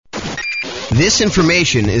This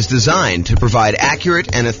information is designed to provide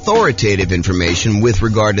accurate and authoritative information with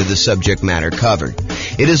regard to the subject matter covered.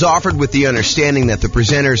 It is offered with the understanding that the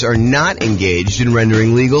presenters are not engaged in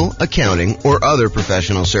rendering legal, accounting, or other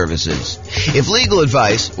professional services. If legal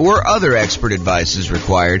advice or other expert advice is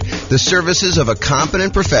required, the services of a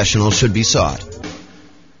competent professional should be sought.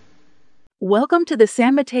 Welcome to the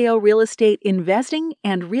San Mateo Real Estate Investing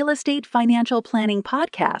and Real Estate Financial Planning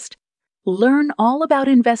Podcast. Learn all about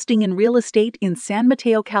investing in real estate in San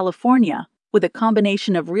Mateo, California, with a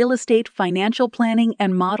combination of real estate financial planning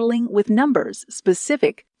and modeling with numbers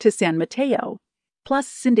specific to San Mateo, plus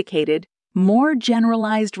syndicated, more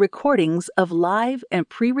generalized recordings of live and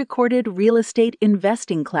pre-recorded real estate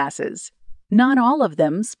investing classes, not all of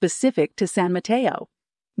them specific to San Mateo.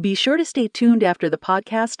 Be sure to stay tuned after the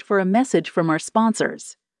podcast for a message from our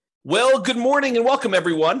sponsors. Well, good morning and welcome,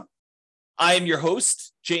 everyone. I am your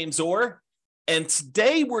host, James Orr, and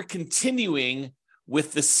today we're continuing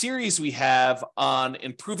with the series we have on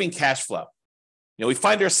improving cash flow. We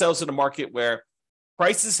find ourselves in a market where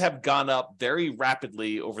prices have gone up very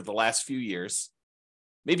rapidly over the last few years,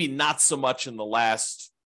 maybe not so much in the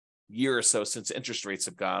last year or so since interest rates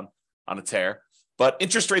have gone on a tear, but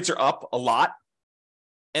interest rates are up a lot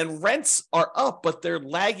and rents are up, but they're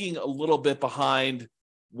lagging a little bit behind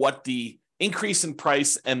what the increase in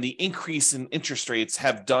price and the increase in interest rates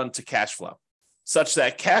have done to cash flow, such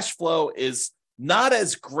that cash flow is not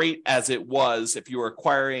as great as it was if you were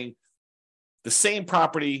acquiring the same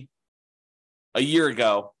property a year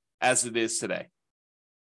ago as it is today.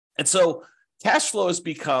 And so cash flow has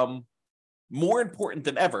become more important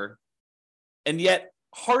than ever, and yet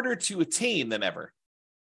harder to attain than ever.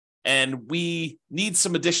 And we need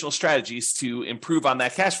some additional strategies to improve on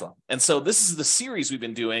that cash flow. And so this is the series we've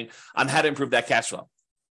been doing on how to improve that cash flow.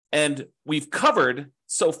 And we've covered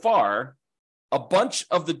so far a bunch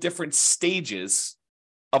of the different stages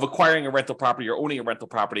of acquiring a rental property or owning a rental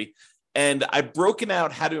property. And I've broken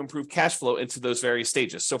out how to improve cash flow into those various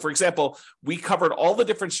stages. So for example, we covered all the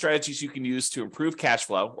different strategies you can use to improve cash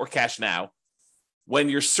flow or cash now when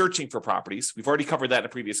you're searching for properties. We've already covered that in a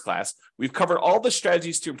previous class. We've covered all the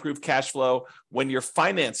strategies to improve cash flow when you're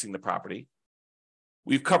financing the property.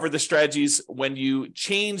 We've covered the strategies when you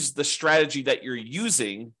change the strategy that you're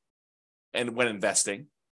using and when investing,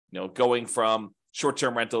 going from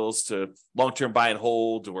short-term rentals to long-term buy and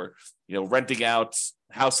hold, or, renting out,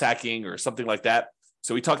 house hacking or something like that.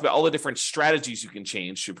 So we talked about all the different strategies you can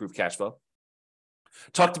change to improve cash flow.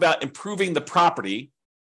 Talked about improving the property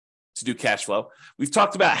to do cash flow. We've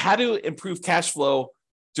talked about how to improve cash flow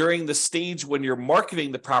during the stage when you're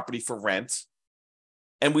marketing the property for rent.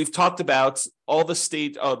 And we've talked about all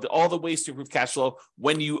the ways to improve cash flow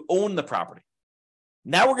when you own the property.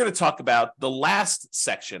 Now we're going to talk about the last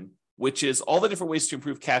section, which is all the different ways to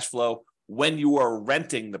improve cash flow when you are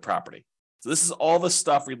renting the property. So this is all the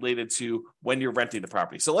stuff related to when you're renting the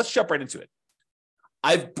property. So let's jump right into it.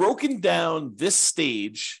 I've broken down this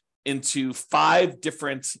stage into 5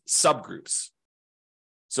 different subgroups.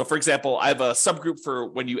 So for example, I have a subgroup for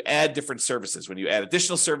when you add different services, when you add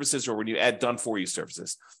additional services, or when you add done for you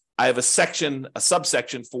services. I have a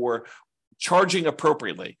subsection for charging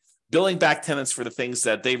appropriately, billing back tenants for the things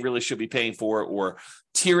that they really should be paying for, or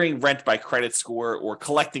tiering rent by credit score, or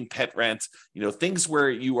collecting pet rent, things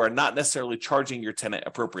where you are not necessarily charging your tenant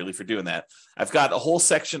appropriately for doing that. I've got a whole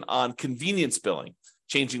section on convenience billing,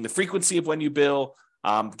 changing the frequency of when you bill,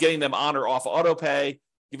 getting them on or off auto pay,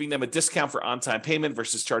 giving them a discount for on-time payment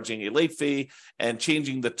versus charging a late fee, and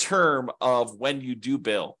changing the term of when you do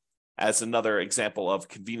bill as another example of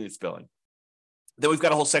convenience billing. Then we've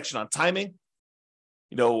got a whole section on timing,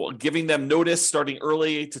 giving them notice starting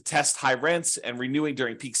early to test high rents and renewing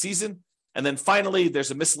during peak season. And then finally, there's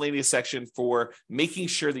a miscellaneous section for making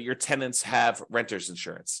sure that your tenants have renter's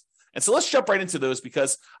insurance. And so let's jump right into those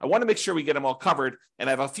because I want to make sure we get them all covered, and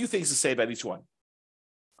I have a few things to say about each one.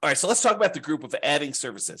 All right, so let's talk about the group of adding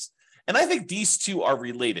services. And I think these two are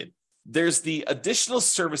related. There's the additional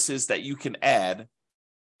services that you can add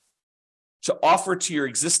to offer to your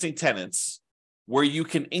existing tenants where you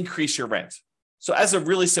can increase your rent. So as a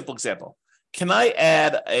really simple example, can I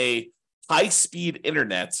add a high-speed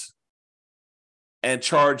internet and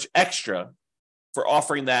charge extra for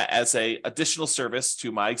offering that as an additional service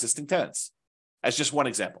to my existing tenants? As just one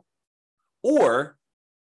example. Or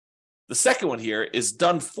the second one here is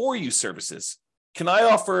done for you services. Can I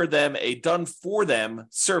offer them a done for them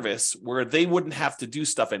service where they wouldn't have to do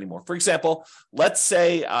stuff anymore? For example, let's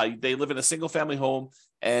say they live in a single family home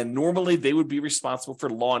and normally they would be responsible for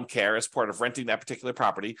lawn care as part of renting that particular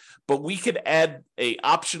property, but we could add a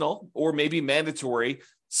optional or maybe mandatory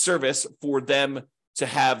service for them to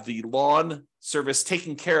have the lawn service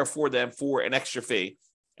taken care of for them for an extra fee.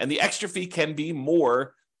 And the extra fee can be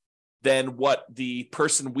more than what the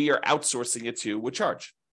person we are outsourcing it to would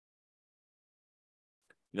charge.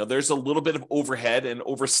 There's a little bit of overhead and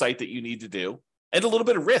oversight that you need to do, and a little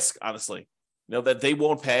bit of risk, honestly, that they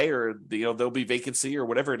won't pay, or there'll be vacancy or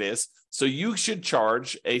whatever it is. So you should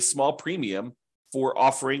charge a small premium for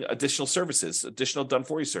offering additional services, additional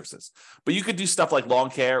done-for-you services. But you could do stuff like lawn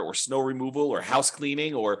care or snow removal or house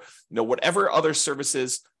cleaning, or whatever other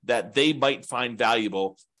services that they might find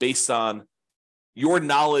valuable based on your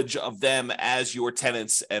knowledge of them as your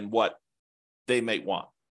tenants and what they might want.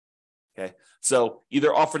 Okay, so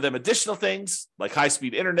either offer them additional things like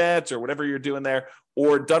high-speed internet or whatever you're doing there,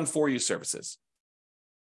 or done-for-you services.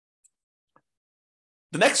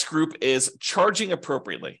 The next group is charging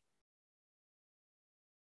appropriately.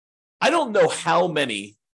 I don't know how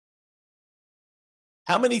many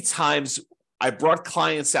times I brought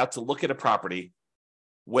clients out to look at a property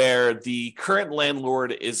where the current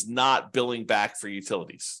landlord is not billing back for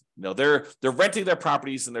utilities. They're renting their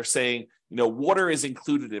properties and they're saying, water is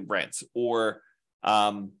included in rent, or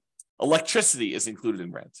electricity is included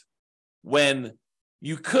in rent, when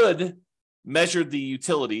you could measure the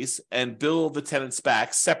utilities and bill the tenants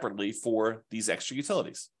back separately for these extra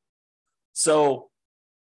utilities. So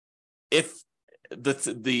if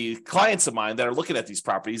the clients of mine that are looking at these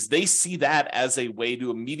properties, they see that as a way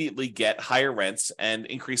to immediately get higher rents and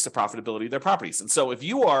increase the profitability of their properties. And so if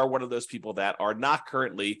you are one of those people that are not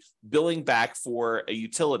currently billing back for a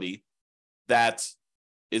utility that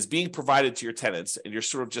is being provided to your tenants, and you're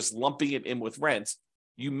sort of just lumping it in with rent,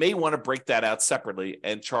 you may want to break that out separately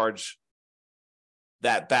and charge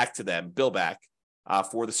that back to them, bill back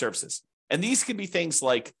for the services. And these can be things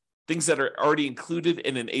like things that are already included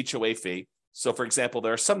in an HOA fee. So, for example,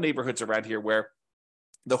 there are some neighborhoods around here where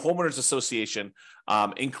the homeowners association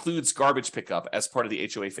includes garbage pickup as part of the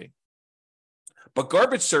HOA fee. But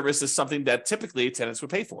garbage service is something that typically tenants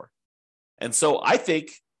would pay for. And so I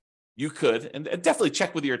think you could, and definitely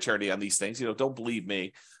check with your attorney on these things, don't believe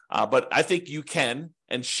me, but I think you can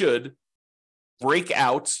and should break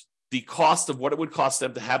out the cost of what it would cost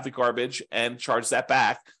them to have the garbage and charge that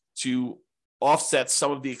back to offset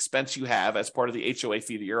some of the expense you have as part of the HOA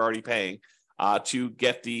fee that you're already paying to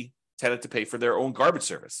get the tenant to pay for their own garbage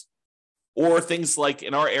service. Or things like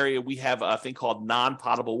in our area, we have a thing called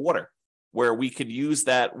non-potable water, where we can use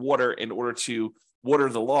that water in order to water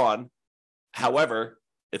the lawn. However,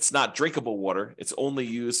 it's not drinkable water. It's only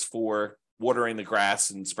used for watering the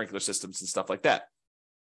grass and sprinkler systems and stuff like that.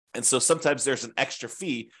 And so sometimes there's an extra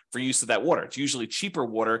fee for use of that water. It's usually cheaper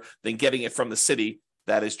water than getting it from the city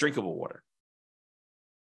that is drinkable water.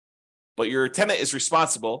 But your tenant is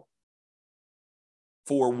responsible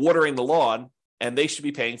for watering the lawn, and they should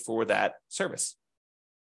be paying for that service.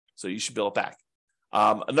 So you should bill it back.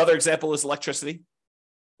 Another example is electricity.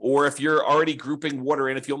 Or if you're already grouping water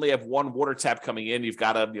in, if you only have one water tap coming in, you've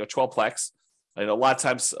got a 12-plex. I know a lot of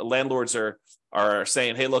times landlords are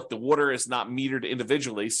saying, hey, look, the water is not metered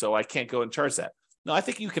individually, so I can't go and charge that. No, I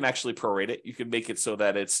think you can actually prorate it. You can make it so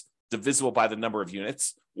that it's divisible by the number of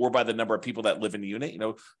units or by the number of people that live in the unit.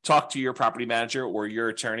 Talk to your property manager or your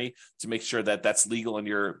attorney to make sure that that's legal in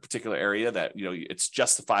your particular area, that it's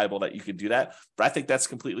justifiable that you can do that. But I think that's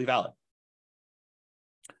completely valid.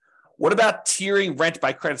 What about tiering rent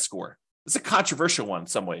by credit score? It's a controversial one in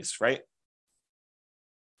some ways, right?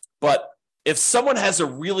 But if someone has a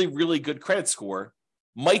really, really good credit score,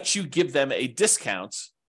 might you give them a discount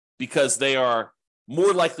because they are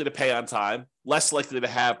more likely to pay on time, less likely to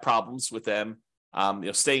have problems with them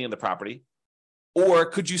staying in the property? Or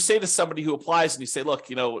could you say to somebody who applies and you say, look,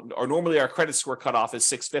 or normally our credit score cutoff is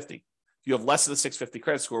 650. If you have less than a 650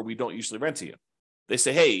 credit score, we don't usually rent to you. They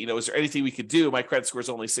say, hey, is there anything we could do? My credit score is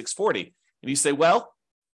only 640. And you say, well,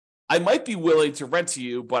 I might be willing to rent to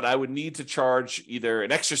you, but I would need to charge either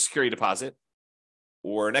an extra security deposit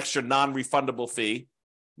or an extra non-refundable fee,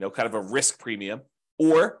 kind of a risk premium,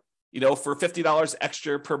 or, for $50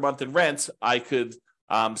 extra per month in rent, I could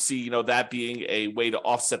see, that being a way to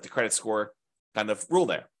offset the credit score kind of rule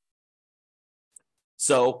there.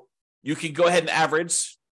 So you can go ahead and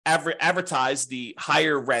advertise the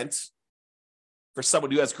higher rent for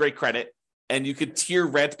someone who has great credit, and you could tier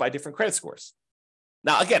rent by different credit scores.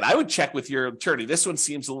 Now, again, I would check with your attorney. This one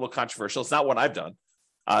seems a little controversial. It's not what I've done.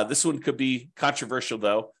 This one could be controversial,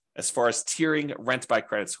 though, as far as tiering rent by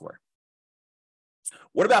credit score.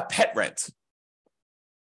 What about pet rent?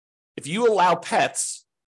 If you allow pets,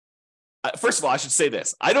 first of all, I should say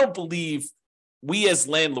this. I don't believe we as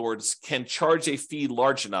landlords can charge a fee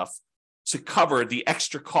large enough to cover the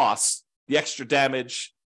extra costs, the extra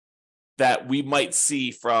damage that we might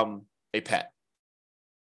see from a pet.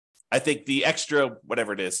 I think the extra,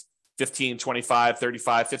 whatever it is, $15, $25, $35,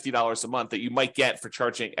 $50 a month that you might get for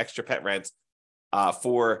charging extra pet rent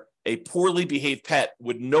for a poorly behaved pet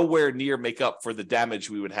would nowhere near make up for the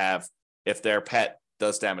damage we would have if their pet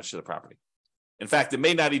does damage to the property. In fact, it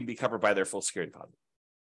may not even be covered by their full security deposit.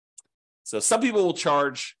 So some people will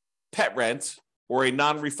charge pet rent or a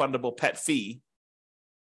non-refundable pet fee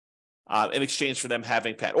in exchange for them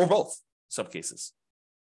having pet, or both, in some cases.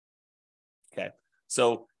 Okay,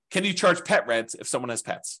 so can you charge pet rent if someone has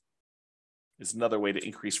pets? Is another way to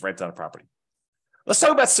increase rent on a property. Let's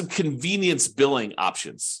talk about some convenience billing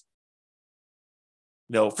options.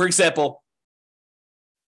 For example,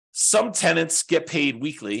 some tenants get paid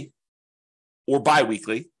weekly or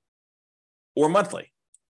biweekly or monthly.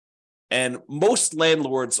 And most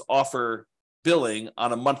landlords offer billing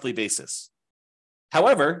on a monthly basis.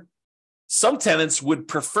 However, some tenants would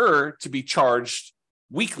prefer to be charged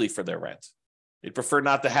weekly for their rent. They'd prefer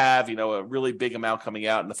not to have, a really big amount coming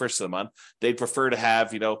out in the first of the month. They'd prefer to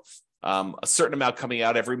have, a certain amount coming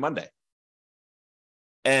out every Monday.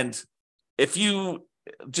 And if you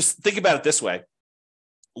just think about it this way,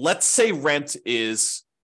 let's say rent is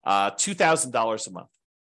 $2,000 a month.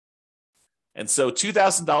 And so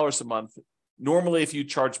 $2,000 a month, normally if you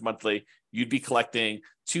charge monthly, you'd be collecting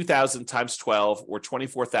 $2,000 times 12 or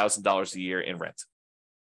 $24,000 a year in rent.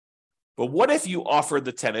 But what if you offered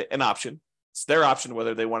the tenant an option? It's their option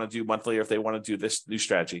whether they want to do monthly or if they want to do this new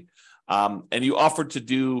strategy. And you offered to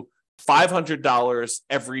do $500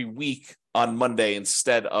 every week on Monday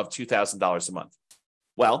instead of $2,000 a month.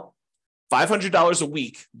 Well, $500 a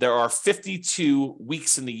week, there are 52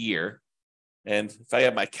 weeks in the year. And if I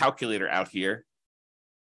have my calculator out here,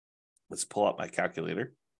 let's pull up my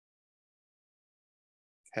calculator.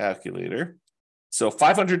 So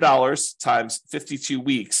 $500 times 52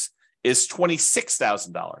 weeks is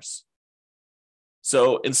 $26,000.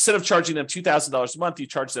 So instead of charging them $2,000 a month, you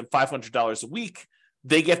charge them $500 a week.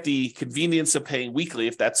 They get the convenience of paying weekly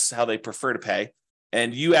if that's how they prefer to pay.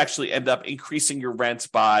 And you actually end up increasing your rent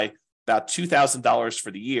by about $2,000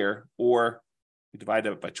 for the year, or you divide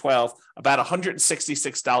it by 12, about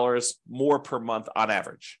 $166 more per month on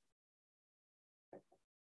average.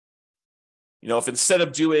 If instead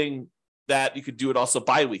of doing that, you could do it also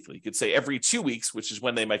biweekly. You could say every 2 weeks, which is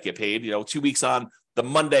when they might get paid, 2 weeks on the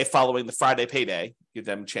Monday following the Friday payday, give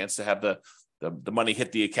them a chance to have the money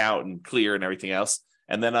hit the account and clear and everything else.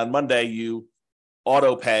 And then on Monday, you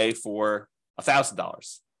auto pay for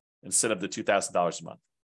 $1,000 instead of the $2,000 a month.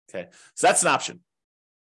 Okay, so that's an option.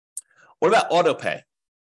 What about auto pay?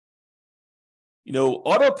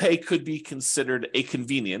 Auto pay could be considered a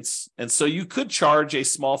convenience. And so you could charge a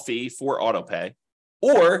small fee for auto pay.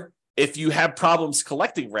 Or if you have problems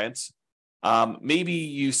collecting rent, maybe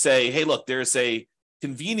you say, hey, look, there's a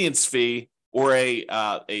convenience fee or a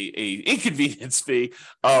inconvenience fee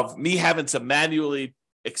of me having to manually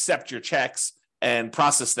accept your checks and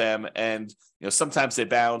process them. And sometimes they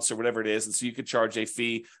bounce or whatever it is. And so you could charge a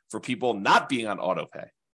fee for people not being on auto pay.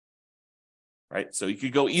 Right. So you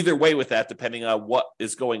could go either way with that, depending on what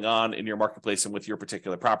is going on in your marketplace and with your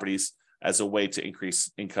particular properties as a way to increase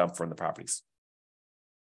income from the properties.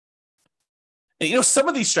 And, some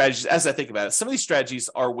of these strategies, as I think about it, some of these strategies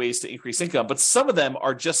are ways to increase income, but some of them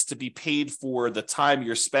are just to be paid for the time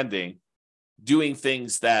you're spending doing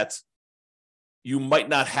things that you might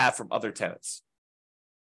not have from other tenants.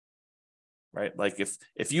 Right, like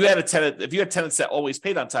if you had tenants that always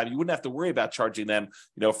paid on time, you wouldn't have to worry about charging them,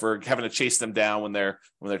 for having to chase them down when their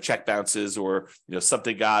check bounces or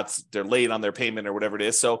they're late on their payment or whatever it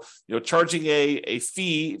is. So charging a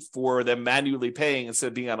fee for them manually paying instead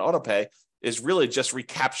of being on auto pay is really just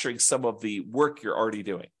recapturing some of the work you're already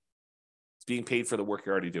doing. It's being paid for the work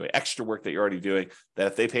you're already doing, extra work that you're already doing. That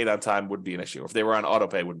if they paid on time wouldn't be an issue. If they were on auto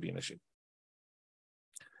pay, wouldn't be an issue.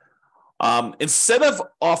 Instead of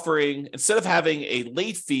having a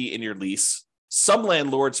late fee in your lease, some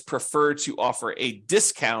landlords prefer to offer a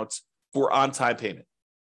discount for on-time payment.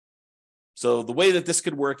 So the way that this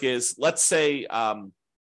could work is, let's say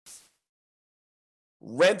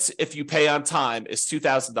rent, if you pay on time, is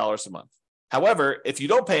 $2,000 a month. However, if you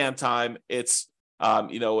don't pay on time, it's a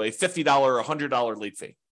 $50 or $100 late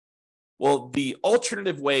fee. Well, the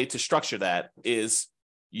alternative way to structure that is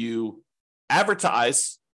you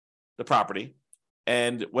advertise the property,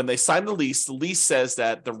 and when they sign the lease says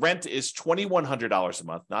that the rent is $2,100 a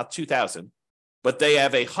month, not $2,000, but they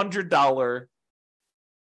have a $100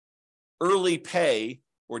 early pay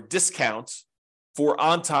or discount for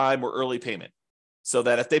on-time or early payment. So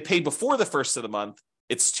that if they pay before the first of the month,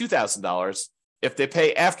 it's $2,000. If they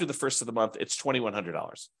pay after the first of the month, it's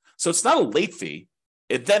 $2,100. So it's not a late fee.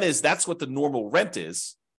 It then is, that's what the normal rent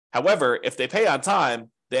is. However, if they pay on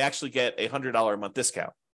time, they actually get a $100 a month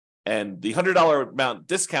discount. And the $100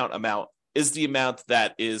 discount amount is the amount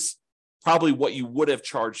that is probably what you would have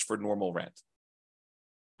charged for normal rent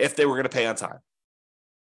if they were going to pay on time.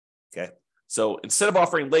 Okay. So instead of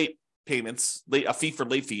offering late payments, a fee for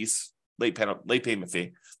late fees, late payment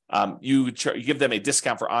fee, you give them a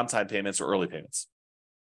discount for on-time payments or early payments.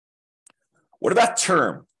 What about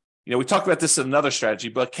term? We talked about this in another strategy,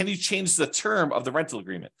 but can you change the term of the rental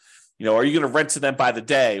agreement? Are you going to rent to them by the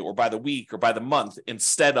day or by the week or by the month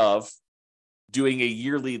instead of doing a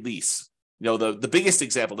yearly lease? The biggest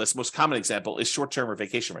example, this most common example, is short-term or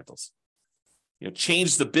vacation rentals.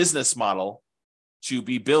 Change the business model to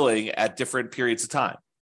be billing at different periods of time.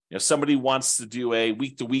 Somebody wants to do a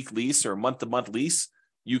week-to-week lease or a month-to-month lease,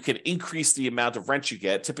 you can increase the amount of rent you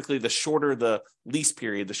get. Typically, the shorter the lease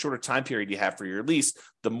period, the shorter time period you have for your lease,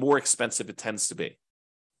 the more expensive it tends to be.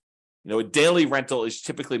 A daily rental is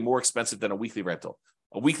typically more expensive than a weekly rental.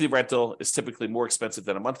 A weekly rental is typically more expensive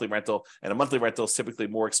than a monthly rental, and a monthly rental is typically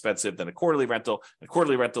more expensive than a quarterly rental, and a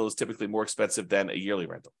quarterly rental is typically more expensive than a yearly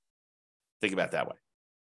rental. Think about it that way.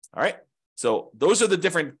 All right? So those are the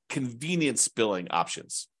different convenience billing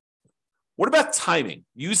options. What about timing?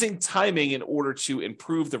 Using timing in order to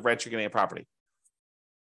improve the rent you're getting at property.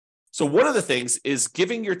 So one of the things is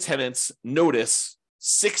giving your tenants notice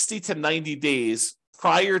 60 to 90 days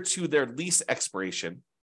prior to their lease expiration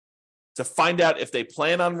to find out if they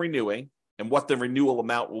plan on renewing and what the renewal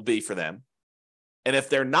amount will be for them. And if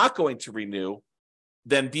they're not going to renew,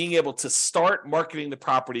 then being able to start marketing the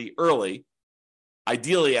property early,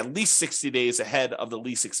 ideally at least 60 days ahead of the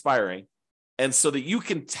lease expiring, and so that you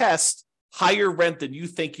can test higher rent than you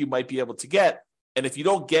think you might be able to get. And if you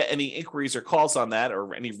don't get any inquiries or calls on that,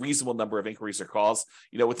 or any reasonable number of inquiries or calls,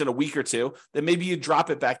 within a week or two, then maybe you drop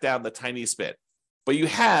it back down the tiniest bit. But you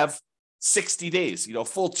have 60 days,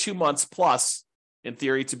 full 2 months plus, in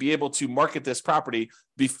theory, to be able to market this property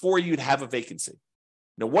before you'd have a vacancy.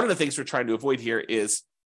 Now, one of the things we're trying to avoid here is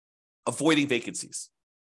avoiding vacancies.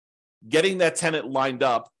 Getting that tenant lined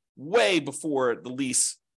up way before the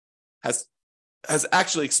lease has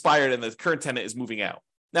actually expired and the current tenant is moving out.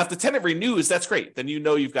 Now, if the tenant renews, that's great. Then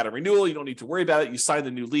you've got a renewal. You don't need to worry about it. You sign the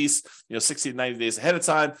new lease, 60 to 90 days ahead of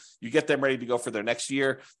time. You get them ready to go for their next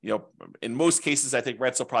year. In most cases, I think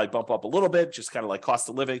rents will probably bump up a little bit, just kind of like cost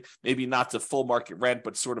of living, maybe not to full market rent,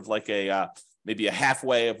 but sort of like maybe a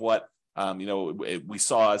halfway of what we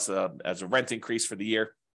saw as a rent increase for the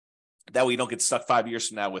year. That way you don't get stuck 5 years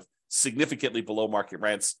from now with significantly below market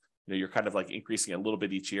rents. You're kind of like increasing a little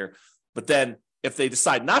bit each year. But then if they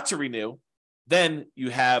decide not to renew, then you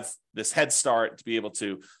have this head start to be able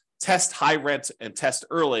to test high rent and test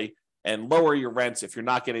early and lower your rents if you're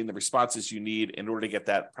not getting the responses you need in order to get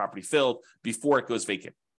that property filled before it goes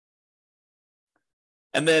vacant.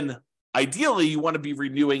 And then ideally, you want to be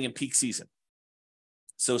renewing in peak season.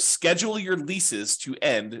 So schedule your leases to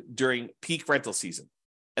end during peak rental season.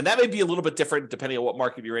 And that may be a little bit different depending on what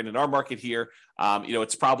market you're in. In our market here,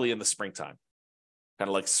 it's probably in the springtime, kind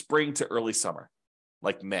of like spring to early summer,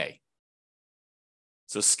 like May.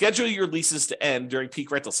 So schedule your leases to end during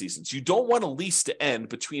peak rental seasons. You don't want a lease to end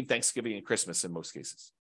between Thanksgiving and Christmas in most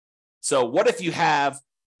cases. So what if you have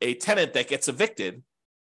a tenant that gets evicted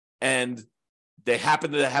and they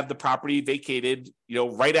happen to have the property vacated,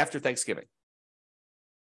 right after Thanksgiving?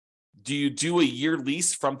 Do you do a year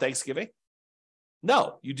lease from Thanksgiving?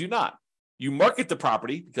 No, you do not. You market the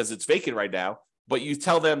property because it's vacant right now, but you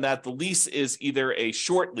tell them that the lease is either a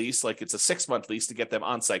short lease, like it's a 6-month lease to get them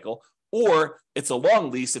on cycle, or it's a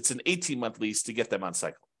long lease, it's an 18-month lease to get them on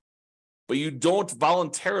cycle. But you don't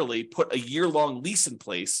voluntarily put a year-long lease in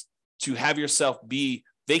place to have yourself be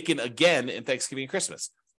vacant again in Thanksgiving and Christmas.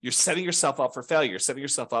 You're setting yourself up for failure. You're setting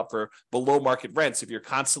yourself up for below market rents if you're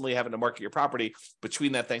constantly having to market your property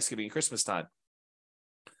between that Thanksgiving and Christmas time.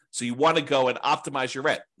 So you want to go and optimize your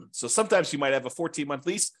rent. So sometimes you might have a 14-month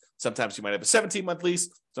lease. Sometimes you might have a 17-month lease.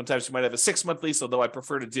 Sometimes you might have a 6-month lease, although I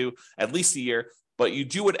prefer to do at least a year. But you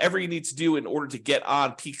do whatever you need to do in order to get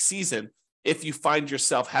on peak season if you find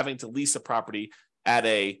yourself having to lease a property at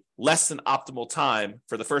a less than optimal time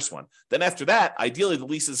for the first one. Then after that, ideally the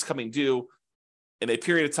lease is coming due in a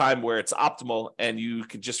period of time where it's optimal and you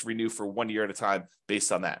can just renew for 1 year at a time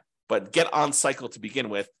based on that. But get on cycle to begin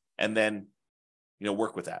with and then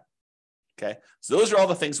work with that. Okay. So those are all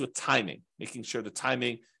the things with timing, making sure the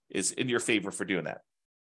timing is in your favor for doing that.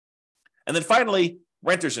 And then finally,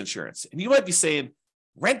 renter's insurance. And you might be saying,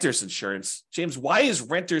 renter's insurance, James, why is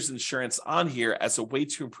renter's insurance on here as a way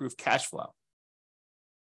to improve cash flow?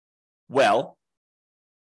 Well,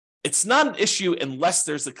 It's not an issue unless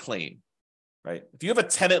there's a claim, right? If you have a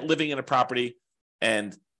tenant living in a property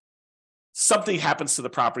and something happens to the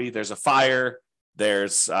property, there's a fire,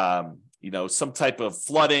 there's some type of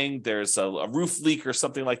flooding, there's a roof leak or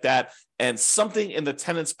something like that, and something in the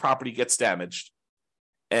tenant's property gets damaged,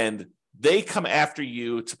 and they come after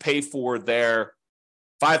you to pay for their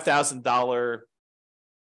 $5,000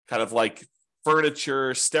 kind of like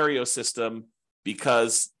furniture stereo system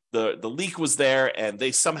because the leak was there and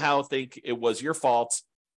they somehow think it was your fault.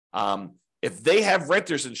 If they have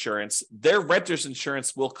renter's insurance, their renter's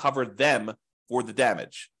insurance will cover them for the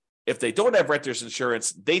damage. If they don't have renter's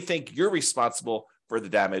insurance, they think you're responsible for the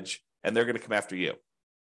damage and they're going to come after you.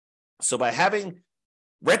 So by having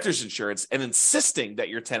renter's insurance and insisting that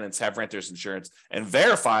your tenants have renter's insurance and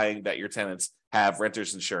verifying that your tenants have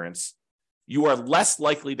renter's insurance, you are less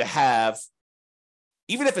likely to have,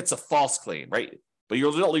 even if it's a false claim, right? But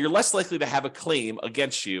you're less likely to have a claim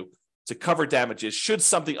against you to cover damages should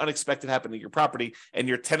something unexpected happen to your property and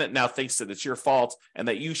your tenant now thinks that it's your fault and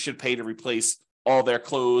that you should pay to replace all their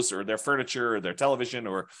clothes or their furniture or their television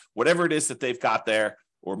or whatever it is that they've got there.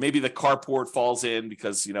 Or maybe the carport falls in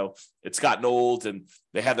because, it's gotten old and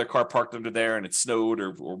they had their car parked under there and it snowed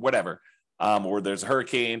or whatever. Or there's a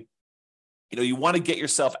hurricane. You want to get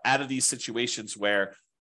yourself out of these situations where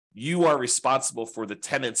you are responsible for the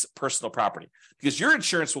tenant's personal property because your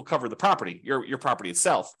insurance will cover the property, your property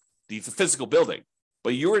itself, the physical building.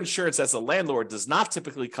 But your insurance as a landlord does not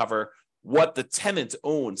typically cover what the tenant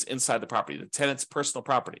owns inside the property, the tenant's personal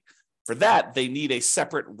property. For that, they need a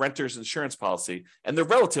separate renter's insurance policy, and they're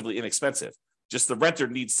relatively inexpensive. Just the renter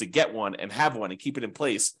needs to get one and have one and keep it in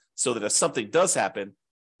place so that if something does happen,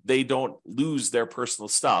 they don't lose their personal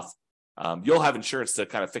stuff. You'll have insurance to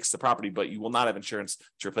kind of fix the property, but you will not have insurance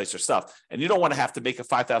to replace your stuff. And you don't want to have to make a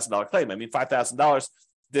 $5,000 claim. I mean, $5,000,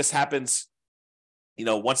 this happens,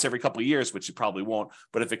 once every couple of years, which you probably won't.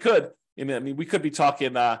 But if it could, we could be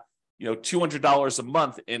talking, $200 a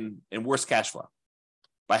month in worst cash flow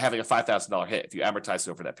by having a $5,000 hit if you amortize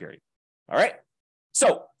it over that period. All right.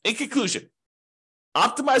 So in conclusion,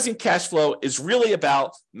 optimizing cash flow is really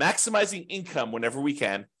about maximizing income whenever we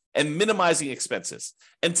can and minimizing expenses.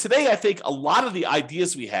 And today, I think a lot of the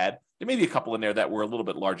ideas we had, there may be a couple in there that were a little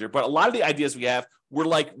bit larger, but a lot of the ideas we have were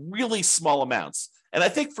like really small amounts. And I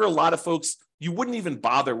think for a lot of folks, you wouldn't even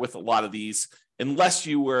bother with a lot of these unless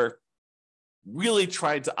you were really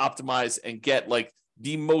trying to optimize and get like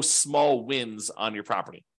the most small wins on your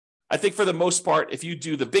property. I think for the most part, if you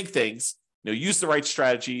do the big things, use the right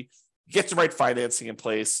strategy, get the right financing in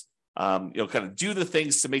place, kind of do the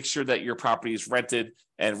things to make sure that your property is rented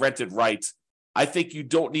and rented right. I think you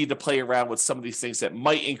don't need to play around with some of these things that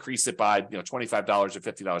might increase it by $25 or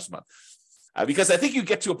 $50 a month. Because I think you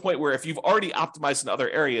get to a point where if you've already optimized in other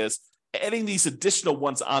areas, adding these additional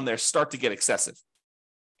ones on there start to get excessive.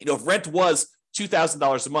 If rent was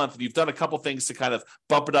 $2,000 a month, and you've done a couple things to kind of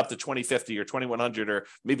bump it up to $2,050 or $2,100 or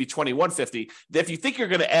maybe $2,150, if you think you're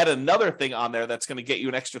going to add another thing on there that's going to get you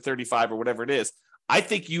an extra $35 or whatever it is, I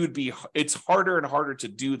think it's harder and harder to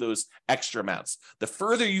do those extra amounts. The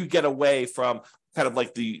further you get away from kind of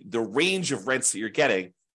like the range of rents that you're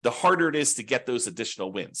getting, the harder it is to get those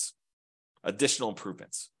additional wins, additional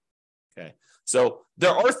improvements. Okay. So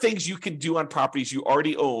there are things you can do on properties you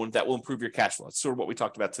already own that will improve your cash flow. It's sort of what we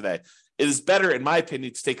talked about today. It is better, in my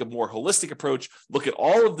opinion, to take a more holistic approach, look at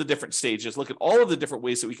all of the different stages, look at all of the different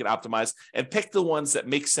ways that we can optimize, and pick the ones that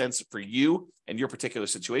make sense for you and your particular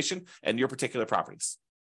situation and your particular properties.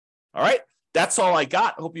 All right. That's all I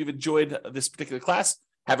got. I hope you've enjoyed this particular class.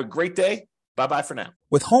 Have a great day. Bye-bye for now.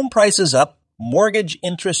 With home prices up, mortgage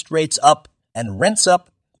interest rates up, and rents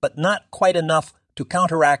up, but not quite enough to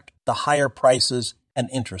counteract the higher prices and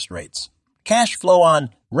interest rates. Cash flow on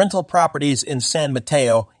rental properties in San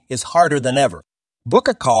Mateo is harder than ever. Book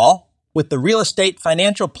a call with the Real Estate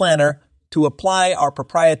Financial Planner to apply our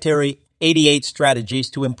proprietary 88 strategies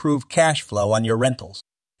to improve cash flow on your rentals.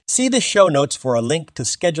 See the show notes for a link to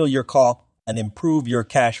schedule your call and improve your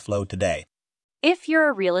cash flow today. If you're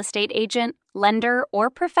a real estate agent, lender, or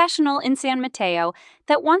professional in San Mateo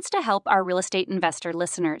that wants to help our real estate investor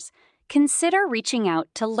listeners, consider reaching out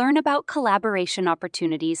to learn about collaboration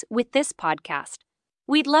opportunities with this podcast.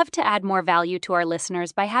 We'd love to add more value to our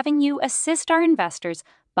listeners by having you assist our investors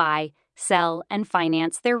buy, sell, and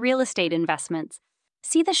finance their real estate investments.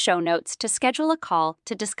 See the show notes to schedule a call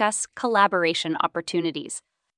to discuss collaboration opportunities.